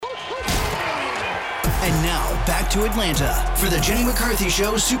And now, back to Atlanta for the Jenny McCarthy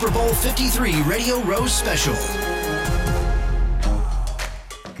Show Super Bowl 53 Radio Row Special.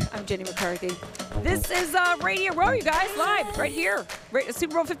 I'm Jenny McCarthy. This is Radio Row, you guys, live right here.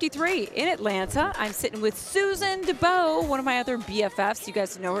 Super Bowl 53 in Atlanta. I'm sitting with Susan Dubow, one of my other BFFs. You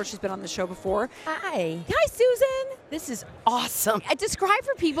guys know her. She's been on the show before. Hi. Hi, Susan. This is awesome. Describe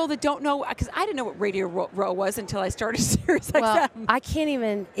for people that don't know, because I didn't know what Radio Row was until I started a series like Well, that. I can't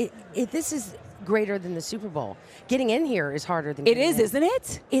even, this is greater than the Super Bowl. Getting in here is harder than It getting is, in. isn't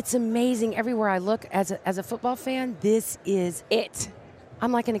it? It's amazing. Everywhere I look, as a football fan, this is it.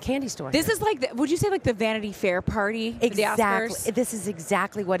 I'm like in a candy store. This is like, would you say like the Vanity Fair party? For the Oscars? Exactly. This is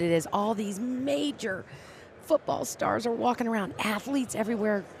exactly what it is. All these major football stars are walking around, athletes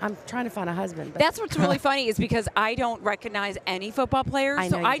everywhere. I'm trying to find a husband. But That's what's really funny is because I don't recognize any football players. I know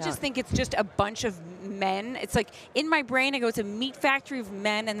So you I don't. just think it's just a bunch of men. It's like in my brain, I go, it's a meat factory of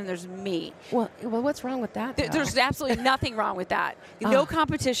men, and then there's me. well, what's wrong with that? though? There's absolutely nothing wrong with that. No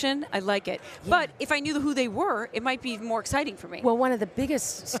competition. I like it. Yeah. But if I knew who they were, it might be more exciting for me. Well, one of the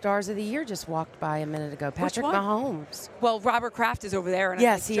biggest stars of the year just walked by a minute ago, Patrick one? Mahomes. Well, Robert Kraft is over there. And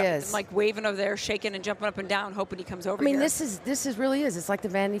Yes, I'm he like, is. I'm like waving over there, shaking and jumping up and down, hoping he comes over I mean, here. this is really is. It's like the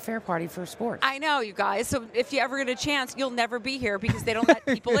Vanity Fair party for sports. I know, you guys. So if you ever get a chance, you'll never be here because they don't let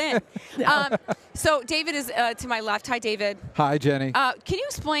people in. So David is to my left. Hi, David. Hi, Jenny. Can you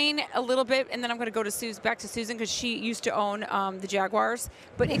explain a little bit, and then I'm going to go to back to Susan because she used to own the Jaguars.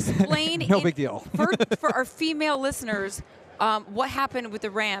 But explain No big deal. for our female listeners. What happened with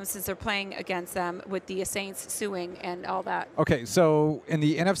the Rams since they're playing against them with the Saints suing and all that? Okay, so in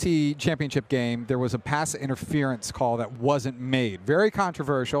the NFC Championship game, there was a pass interference call that wasn't made. Very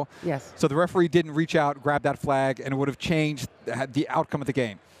controversial. Yes. So the referee didn't reach out, grab that flag, and it would have changed the outcome of the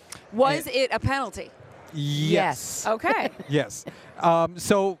game. Was it a penalty? Yes. Okay. Yes.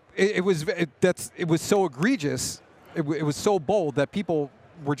 So it was so egregious, it was so bold that people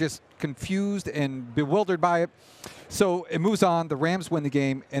were just confused and bewildered by it. So it moves on. The Rams win the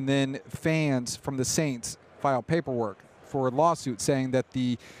game, and then fans from the Saints file paperwork for a lawsuit saying that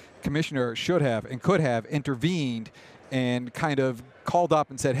the commissioner should have and could have intervened and kind of called up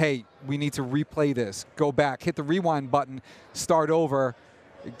and said, hey, we need to replay this. Go back, hit the rewind button, start over.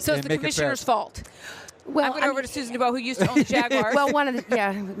 So it's the commissioner's fault. Well, I'm going over to Susan Dubow, who used to own the Jaguars. Well,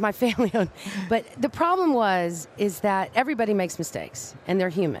 my family owned. But the problem is that everybody makes mistakes, and they're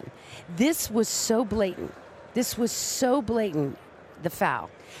human. This was so blatant. The foul.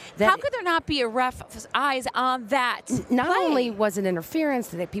 How could there not be a ref's eyes on that? Not play? only was it interference,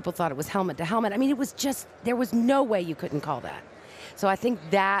 that people thought it was helmet to helmet. I mean, it was just, there was no way you couldn't call that. So I think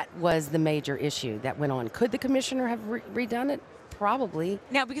that was the major issue that went on. Could the commissioner have redone it? Probably.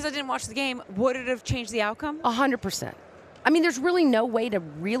 Now, because I didn't watch the game, would it have changed the outcome? 100%. I mean, there's really no way to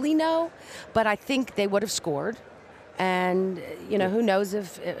really know, but I think they would have scored. And, who knows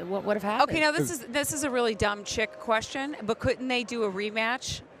what would have happened. Okay, now this is a really dumb chick question, but couldn't they do a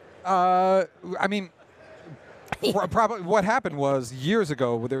rematch? I mean, probably what happened was years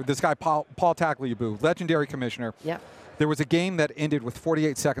ago, this guy, Paul Tagliabue, legendary commissioner. Yep. There was a game that ended with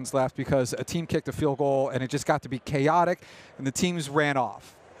 48 seconds left because a team kicked a field goal, and it just got to be chaotic, and the teams ran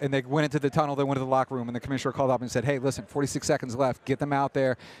off. And they went into the tunnel, they went to the locker room, and the commissioner called up and said, hey, listen, 46 seconds left. Get them out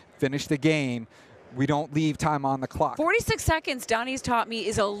there. Finish the game. We don't leave time on the clock. 46 seconds, Donnie's taught me,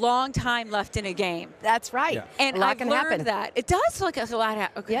 is a long time left in a game. That's right. Yeah. And a lot I've can learned happen. that. It does feel like a lot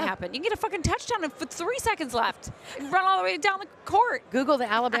can Yeah. happen. You can get a fucking touchdown with 3 seconds left and run all the way down the court. Google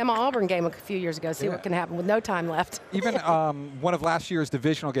the Alabama-Auburn game a few years ago. See what can happen with no time left. Even one of last year's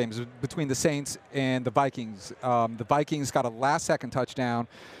divisional games between the Saints and the Vikings. The Vikings got a last-second touchdown.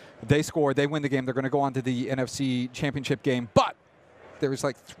 They scored. They win the game. They're going to go on to the NFC Championship game. But there was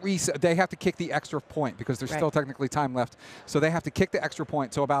like they have to kick the extra point because there's still technically time left. So they have to kick the extra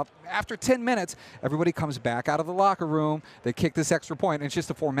point. So about after 10 minutes, everybody comes back out of the locker room. They kick this extra point. And it's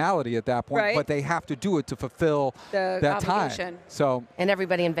just a formality at that point. Right. But they have to do it to fulfill that obligation. time. So And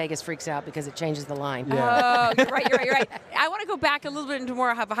everybody in Vegas freaks out because it changes the line. Oh, you're right. I want to go back a little bit into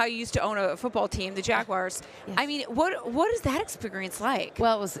more of how you used to own a football team, the Jaguars. Yes. I mean, what is that experience like?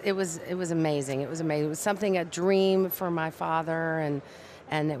 Well, it was amazing. It was amazing. It was a dream for my father,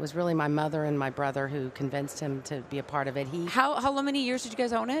 and it was really my mother and my brother who convinced him to be a part of it. How many years did you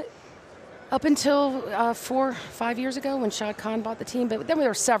guys own it? Up until 4 or 5 years ago when Shad Khan bought the team, but then there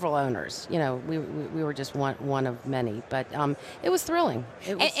were several owners. We were just one of many, but it was thrilling.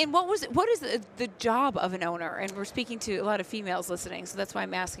 And what is the job of an owner? And we're speaking to a lot of females listening, so that's why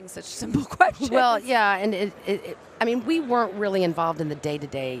I'm asking such simple questions. Well, yeah, and I mean, we weren't really involved in the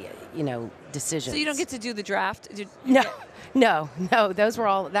day-to-day, decisions. So you don't get to do the draft? No,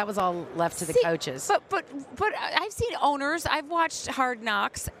 that was all left to the coaches. But I've seen owners. I've watched Hard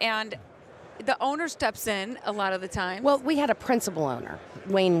Knocks, and the owner steps in a lot of the time. Well, we had a principal owner,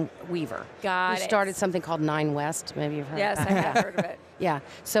 Wayne Weaver, Got who it. started something called 9 West. Maybe you've heard. Yes, I have heard of it. Yeah.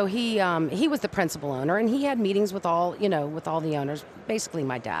 So he was the principal owner, and he had meetings with all the owners, basically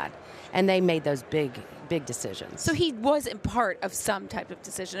my dad, and they made those big decisions. So he wasn't part of some type of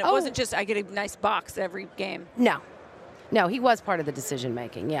decision. It wasn't just I get a nice box every game. No, he was part of the decision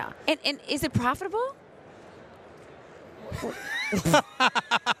making. Yeah. And is it profitable?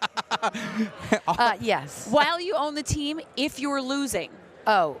 Yes. While you own the team, if you're losing.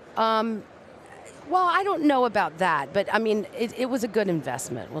 Well, I don't know about that, but I mean, it was a good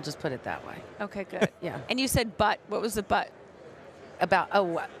investment. We'll just put it that way. Okay, good. Yeah. And you said but. What was the but?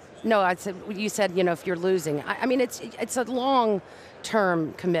 No, you said, if you're losing. I mean, it's a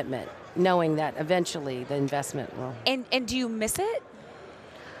long-term commitment, knowing that eventually the investment will. And do you miss it?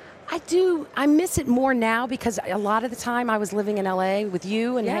 I do. I miss it more now because a lot of the time I was living in LA with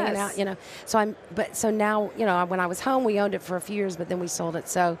you and hanging out, So now, when I was home, we owned it for a few years, but then we sold it.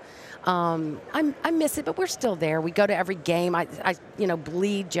 So I miss it, but we're still there. We go to every game. I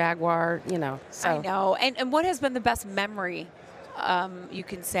bleed Jaguar, So. I know. And what has been the best memory you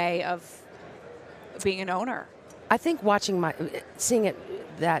can say of being an owner? I think seeing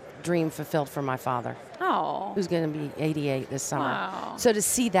that dream fulfilled for my father. Oh. Who's going to be 88 this summer. Wow. So to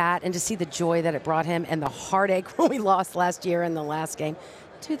see that and to see the joy that it brought him and the heartache when we lost last year in the last game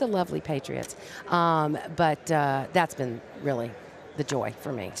to the lovely Patriots. But that's been really the joy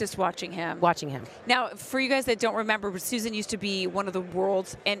for me. Just watching him. Now, for you guys that don't remember, Susan used to be one of the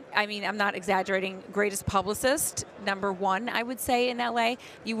world's, and I mean, I'm not exaggerating, greatest publicist, #1, I would say, in LA.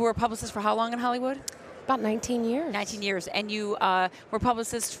 You were a publicist for how long in Hollywood? About 19 years. 19 years. And you were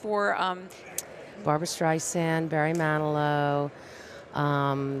publicist for Barbra Streisand, Barry Manilow,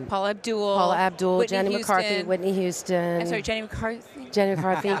 Paula Abdul, Whitney Jenny Houston. McCarthy, Whitney Houston. I'm sorry, Jenny McCarthy? Jenny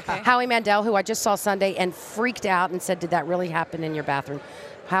McCarthy. Okay. Howie Mandel, who I just saw Sunday and freaked out and said, "Did that really happen in your bathroom?"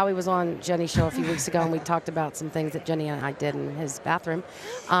 Howie was on Jenny's show a few weeks ago, and we talked about some things that Jenny and I did in his bathroom.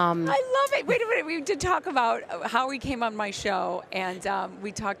 I love it. Wait a minute. We did talk about how he came on my show, and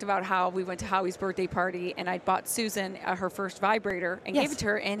we talked about how we went to Howie's birthday party, and I bought Susan her first vibrator and gave it to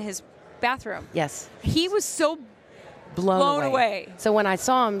her in his bathroom. Yes. He was so blown away. So when I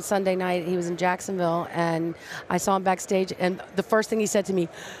saw him Sunday night, he was in Jacksonville, and I saw him backstage, and the first thing he said to me,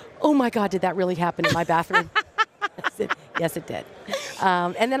 "Oh my God, did that really happen in my bathroom?" I said, "Yes, it did."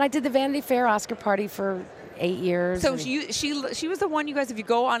 And then I did the Vanity Fair Oscar party for 8 years. So she was the one, you guys, if you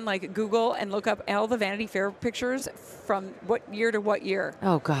go on like Google and look up all the Vanity Fair pictures from what year to what year?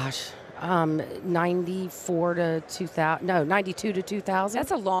 Oh gosh. 94 to 2000. No, 92 to 2000. That's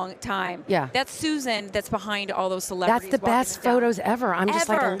a long time. Yeah. That's Susan that's behind all those celebrities. That's the best photos ever. I'm just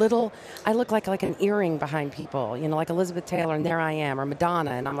like Ever. a little, I look like an earring behind people, like Elizabeth Taylor, and there I am, or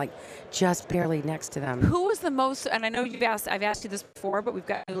Madonna, and I'm like just barely next to them. Who was the most, and I know I've asked you this before, but we've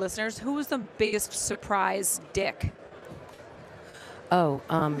got new listeners, who was the biggest surprise dick?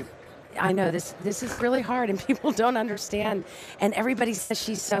 I know this is really hard and people don't understand. And everybody says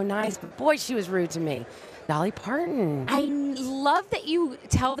she's so nice, but boy, she was rude to me. Dolly Parton. I love that you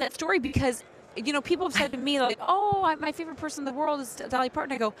tell that story because, people have said to me, like, my favorite person in the world is Dolly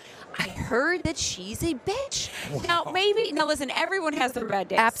Parton. I go, I heard that she's a bitch. Wow. Now listen, everyone has their bad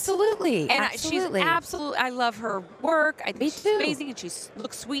days. Absolutely. And absolutely. she's absolutely, I love her work. I think Me she's too. amazing and she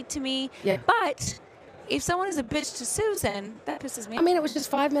looks sweet to me. Yeah. But if someone is a bitch to Susan, that pisses me off. I mean, it was just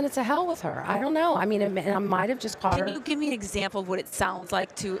 5 minutes of hell with her. I don't know. I mean, I might have just caught her. Can you give me an example of what it sounds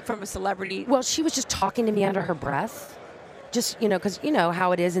like from a celebrity? Well, she was just talking to me under her breath. Just, because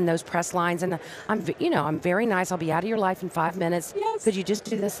how it is in those press lines. And I'm very nice. I'll be out of your life in 5 minutes. Yes. Could you just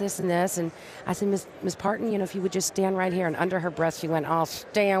do this, this, and this? And I said, Miss Parton, if you would just stand right here. And under her breath, she went, I'll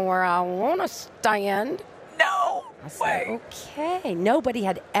stand where I want to stand. No I said, okay. Nobody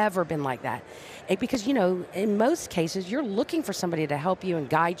had ever been like that. Because, in most cases, you're looking for somebody to help you and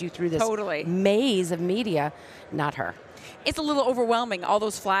guide you through this maze of media, not her. It's a little overwhelming, all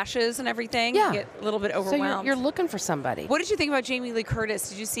those flashes and everything. Yeah. You get a little bit overwhelmed. So you're looking for somebody. What did you think about Jamie Lee Curtis?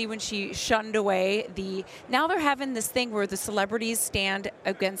 Did you see when she shunned away now they're having this thing where the celebrities stand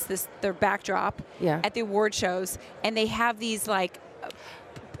against their backdrop at the award shows, and they have these like...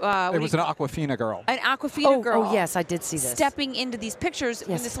 it was an Aquafina girl. An Aquafina girl. Oh, yes, I did see this. Stepping into these pictures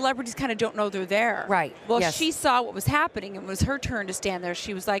when the celebrities kind of don't know they're there. Right. Well, yes. she saw what was happening, and it was her turn to stand there.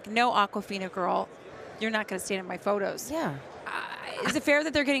 She was like, no, Aquafina girl, you're not going to stand in my photos. Yeah. Is it fair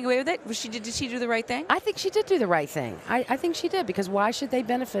that they're getting away with it? Did she do the right thing? I think she did do the right thing. I think she did, because why should they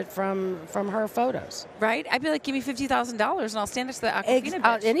benefit from her photos? Right? I'd be like, give me $50,000 and I'll stand next to the Aquafina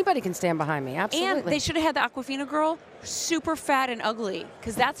bitch. Anybody can stand behind me, absolutely. And they should have had the Aquafina girl super fat and ugly,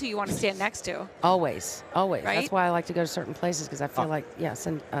 because that's who you want to stand next to. Always. Right? That's why I like to go to certain places, because I feel like, what's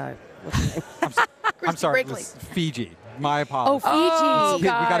her name? I'm sorry, it Brinkley. was Fiji. My apologies. Oh, Fiji. We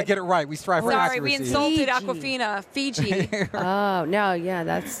got to get it right. We strive for Sorry, we accuracy. insulted Fiji. Aquafina. Fiji. Oh, no, yeah,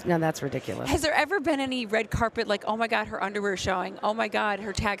 that's ridiculous. Has there ever been any red carpet like, oh my God, her underwear showing. Oh my God,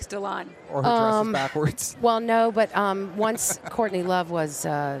 her tag's still on. Or her dress is backwards. Well, no, but once Courtney Love was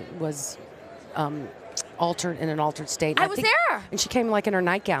altered in an altered state. I was there. And she came like in her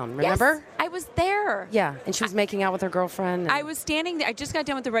nightgown, remember? Yes, I was there. Yeah, and she was making out with her girlfriend. I was standing there. I just got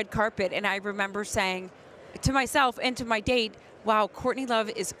done with the red carpet, and I remember saying to myself and to my date, wow, Courtney Love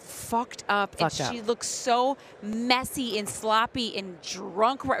is fucked up. She looks so messy and sloppy and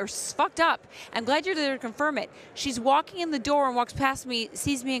drunk or fucked up. I'm glad you're there to confirm it. She's walking in the door and walks past me,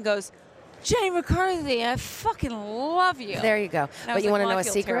 sees me and goes, Jenny McCarthy, I fucking love you. There you go. But you want to know a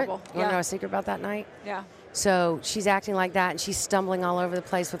secret? Terrible. You want to know a secret about that night? Yeah. So she's acting like that, and she's stumbling all over the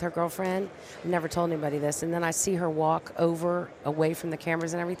place with her girlfriend. I've never told anybody this. And then I see her walk away from the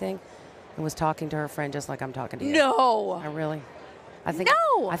cameras and everything, and was talking to her friend just like I'm talking to you. No. I think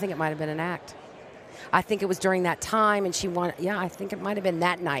it might have been an act. I think it was during that time, and I think it might have been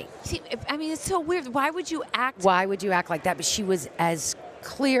that night. See, I mean, it's so weird. Why would you act like that? But she was as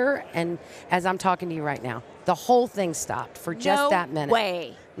clear and as I'm talking to you right now. The whole thing stopped for just that minute. No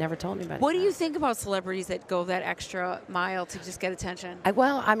way. Never told anybody. What do you think about celebrities that go that extra mile to just get attention?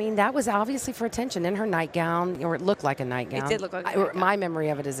 That was obviously for attention in her nightgown, or it looked like a nightgown. It did look like a nightgown. My memory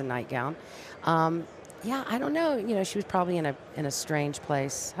of it is a nightgown. I don't know. She was probably in a strange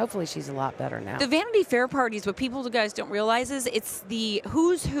place. Hopefully she's a lot better now. The Vanity Fair parties, what people, guys, don't realize is it's the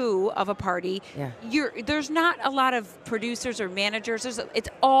who's who of a party. Yeah. There's not a lot of producers or managers. It's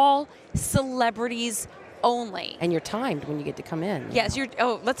all celebrities only. And you're timed when you get to come in. Yes,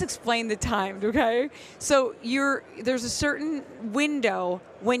 let's explain the timed, okay? So there's a certain window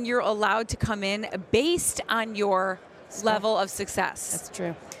when you're allowed to come in based on your level of success. That's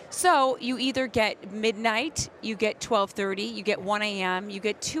true. So you either get midnight, you get 12:30, you get 1 a.m., you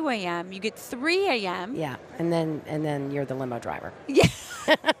get 2 a.m., you get 3 a.m. Yeah, and then you're the limo driver. Yeah.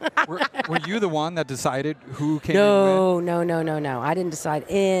 Were you the one that decided who came in when? No. I didn't decide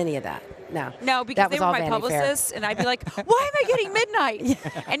any of that. No, because they were my publicists, and I'd be like, why am I getting midnight?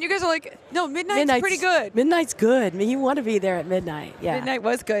 Yeah. And you guys are like, no, midnight's pretty good. Midnight's good. I mean, you want to be there at midnight. Yeah. Midnight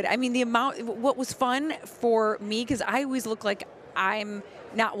was good. I mean, what was fun for me, because I always look like I'm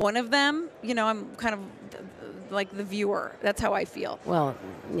not one of them. I'm kind of like the viewer. That's how I feel. Well,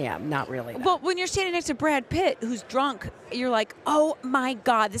 yeah, not really. Well, when you're standing next to Brad Pitt, who's drunk, you're like, oh my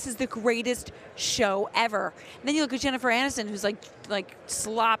God, this is the greatest show ever. And then you look at Jennifer Aniston, who's like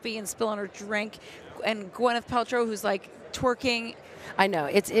sloppy and spilling her drink, and Gwyneth Paltrow, who's like twerking. I know.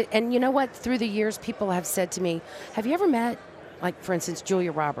 And you know what? Through the years, people have said to me, have you ever met, like, for instance,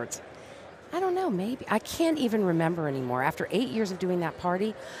 Julia Roberts? I don't know, maybe. I can't even remember anymore. After 8 years of doing that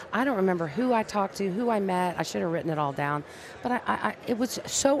party, I don't remember who I talked to, who I met. I should have written it all down. But it was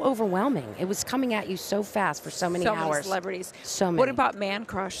so overwhelming. It was coming at you so fast for so many hours. So many celebrities. So many. What about man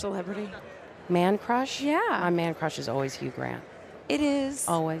crush celebrity? Man crush? Yeah. My man crush is always Hugh Grant. It is?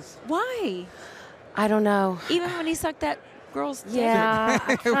 Always. Why? I don't know. Even when he sucked that girl's dick? Yeah,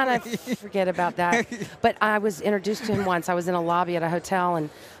 I kind of forget about that. But I was introduced to him once. I was in a lobby at a hotel, and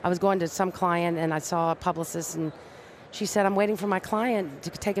I was going to some client, and I saw a publicist, and she said, I'm waiting for my client to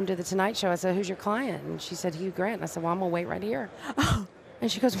take him to the Tonight Show. I said, who's your client? And she said, Hugh Grant. And I said, well, I'm going to wait right here. And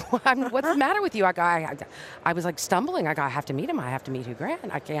she goes, what's the matter with you? I was like stumbling. I have to meet him. I have to meet Hugh Grant.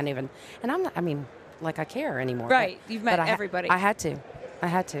 I can't even. And I'm not, like I care anymore. Right. You've met everybody. I had to.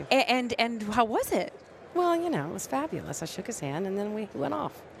 And how was it? Well, it was fabulous. I shook his hand, and then we went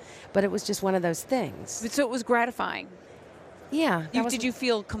off. But it was just one of those things. So it was gratifying. Yeah. Did you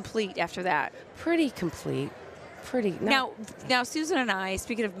feel complete after that? Pretty complete. Now, Susan and I,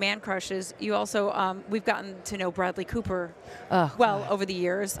 speaking of man crushes, you also, we've gotten to know Bradley Cooper over the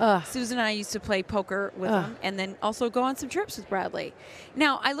years. Susan and I used to play poker with him, and then also go on some trips with Bradley.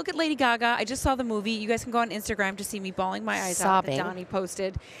 Now, I look at Lady Gaga. I just saw the movie. You guys can go on Instagram to see me bawling my eyes out that Donnie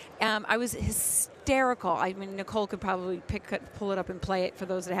posted. I was hysterical. hysterical. I mean, Nicole could probably pull it up and play it for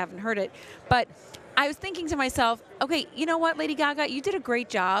those that haven't heard it. But I was thinking to myself, okay, you know what, Lady Gaga, you did a great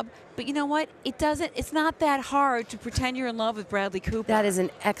job, but you know what? It's not that hard to pretend you're in love with Bradley Cooper. That is an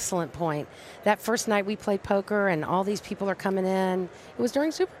excellent point. That first night we played poker and all these people are coming in. It was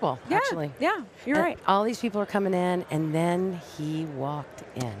during Super Bowl, actually. Yeah, you're And right. all these people are coming in, and then he walked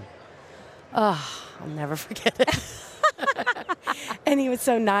in. Oh, I'll never forget it. And he was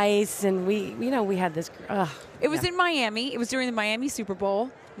so nice, and we had this. It was in Miami. It was during the Miami Super Bowl.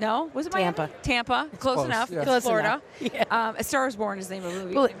 No? Was it Miami? Tampa. Close enough. Yeah. It's Close Florida. enough. Yeah. A Star is Born is the name of the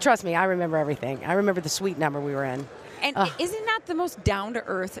movie. Well, trust me, I remember everything. I remember the suite number we were in. And isn't that the most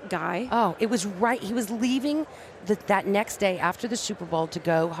down-to-earth guy? Oh, it was right. He was leaving that next day after the Super Bowl to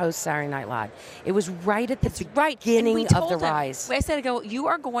go host Saturday Night Live. It was right at the beginning of the rise. I said, you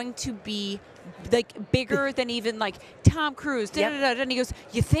are going to be like bigger than even like Tom Cruise. Yep. And he goes,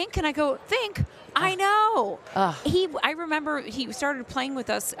 you think? And I go, think? I know. I remember he started playing with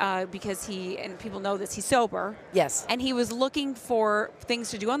us because and people know this, he's sober. Yes. And he was looking for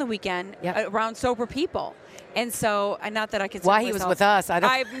things to do on the weekend around sober people. And so, not that I could say why he was with us,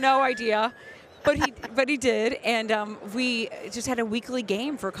 I have no idea. But he did, and we just had a weekly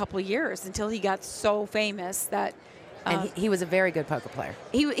game for a couple of years until he got so famous that. And he was a very good poker player.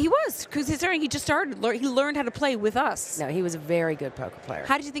 He was, because he just started. He learned how to play with us. No, he was a very good poker player.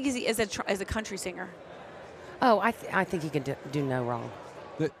 How did you think as a country singer? Oh, I think he could do no wrong.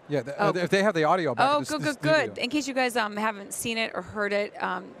 If they have the audio back. Oh, good. In case you guys haven't seen it or heard it,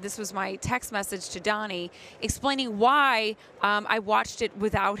 this was my text message to Donnie explaining why I watched it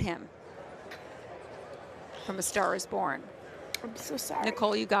without him. From A Star is Born. I'm so sorry.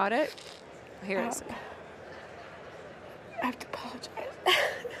 Nicole, you got it? Here it is. I have to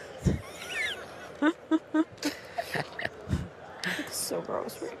apologize. It's so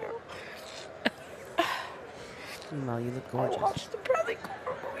gross right now. Well, you look gorgeous. I watched the Bradley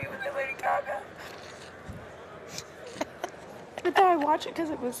Cooper movie with Lady Gaga. I thought I'd watch it because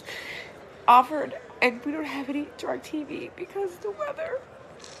it was offered, and we don't have any DirecTV because of the weather.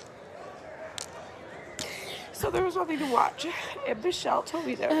 So there was nothing to watch, and Michelle told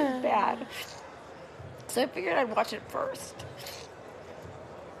me that it was bad. So I figured I'd watch it first.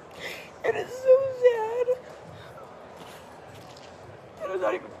 And it's so sad. And I'm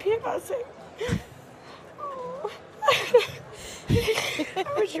not even PMSing. I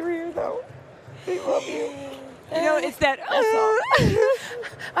wish you were here, though. I love you. You know, it's that also.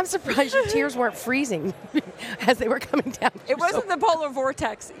 I'm surprised your tears weren't freezing as they were coming down. It wasn't the polar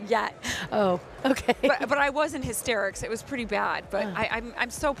vortex yet. Oh, okay. But I was in hysterics. It was pretty bad. But I'm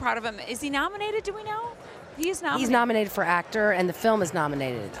so proud of him. Is he nominated? Do we know? He is nominated. He's nominated for actor, and the film is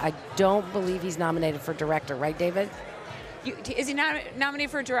nominated. I don't believe he's nominated for director, right, David? Is he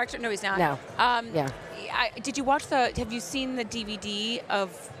nominated for a director? No, he's not. No. Yeah. Did you watch have you seen the DVD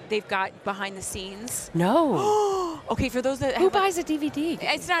of they've got behind the scenes? No. Okay, for those that Who buys a DVD?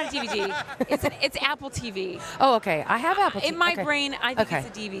 It's not a DVD. It's Apple TV. Oh, okay. I have Apple TV. In my Okay. brain, I think Okay.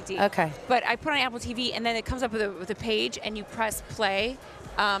 it's a DVD. Okay. But I put on Apple TV, and then it comes up with a page, and you press play,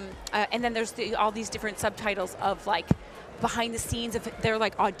 and then there's all these different subtitles of like behind the scenes of their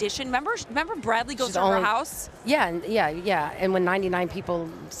like audition. Remember Bradley goes to her house? Yeah, and when 99 people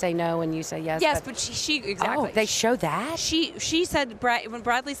say no and you say yes. Yes, but she exactly. Oh, they show that? She said when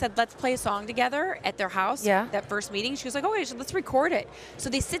Bradley said let's play a song together at their house. Yeah. That first meeting, she was like, let's record it.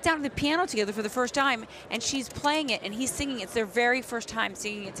 So they sit down at the piano together for the first time, and she's playing it and he's singing. It's their very first time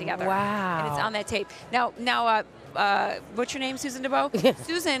singing it together. Wow. And it's on that tape. Now. What's your name, Susan Dubow?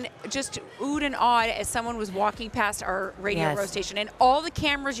 Susan just oohed and awed as someone was walking past our radio row station, and all the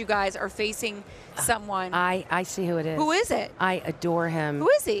cameras, you guys, are facing someone. I see who it is. Who is it? I adore him. Who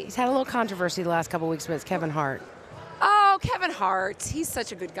is he? He's had a little controversy the last couple of weeks, but it's Kevin Hart. Oh, Kevin Hart. He's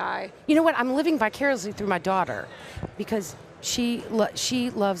such a good guy. You know what? I'm living vicariously through my daughter because she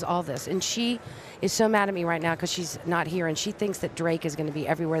loves all this, and she is so mad at me right now because she's not here, and she thinks that Drake is going to be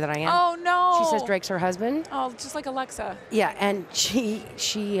everywhere that I am. Oh, no. She says Drake's her husband. Oh, just like Alexa. Yeah, and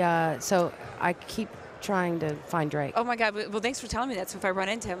so I keep trying to find Drake. Oh, my God. Well, thanks for telling me that. So if I run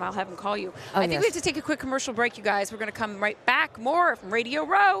into him, I'll have him call you. Oh, I think we have to take a quick commercial break, you guys. We're going to come right back. More from Radio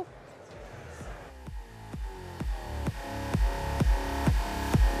Row.